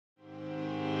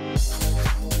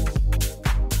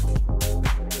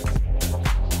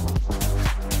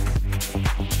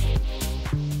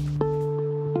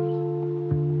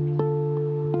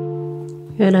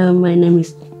Hello, my name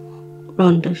is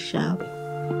Rhonda Sharpe.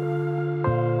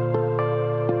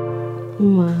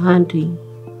 My auntie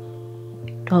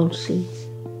told me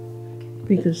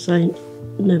because I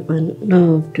never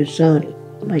know to sound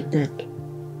like that.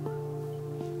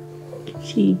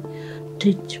 She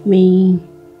teach me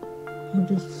how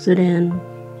to sit down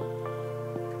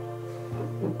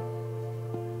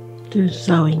to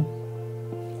sewing,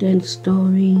 then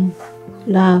story,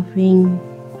 laughing,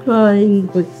 crying,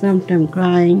 but sometimes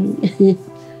crying,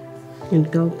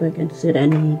 and go back and sit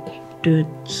and do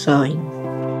sewing.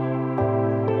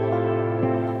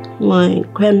 My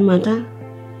grandmother,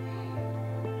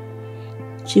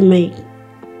 she made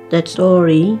that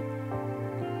story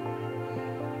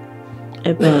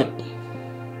about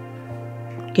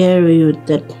carry with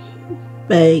that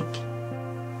bag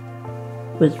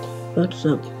with lots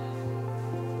of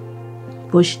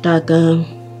bush tucker.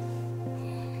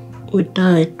 We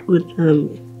tied with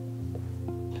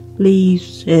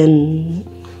leaves and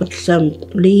with some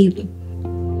leaf.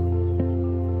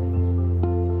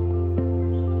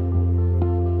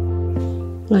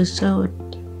 I saw it.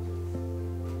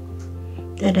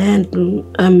 That hand,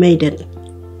 I made it.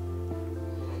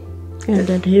 And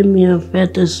that Hemia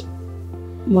Feathers,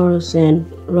 Morris and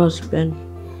Roseband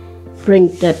bring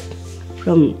that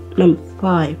from number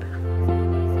 5.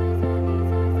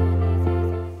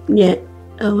 Yeah,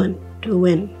 I want to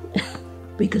win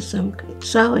because I'm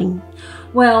sewing.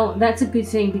 Well, that's a good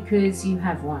thing because you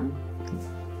have won.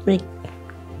 Make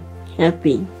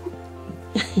happy.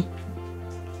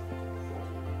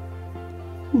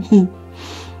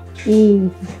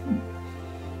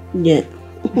 Yeah.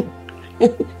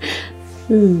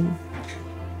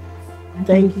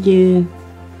 Thank you.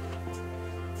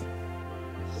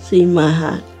 See my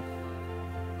heart.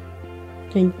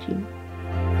 Thank you.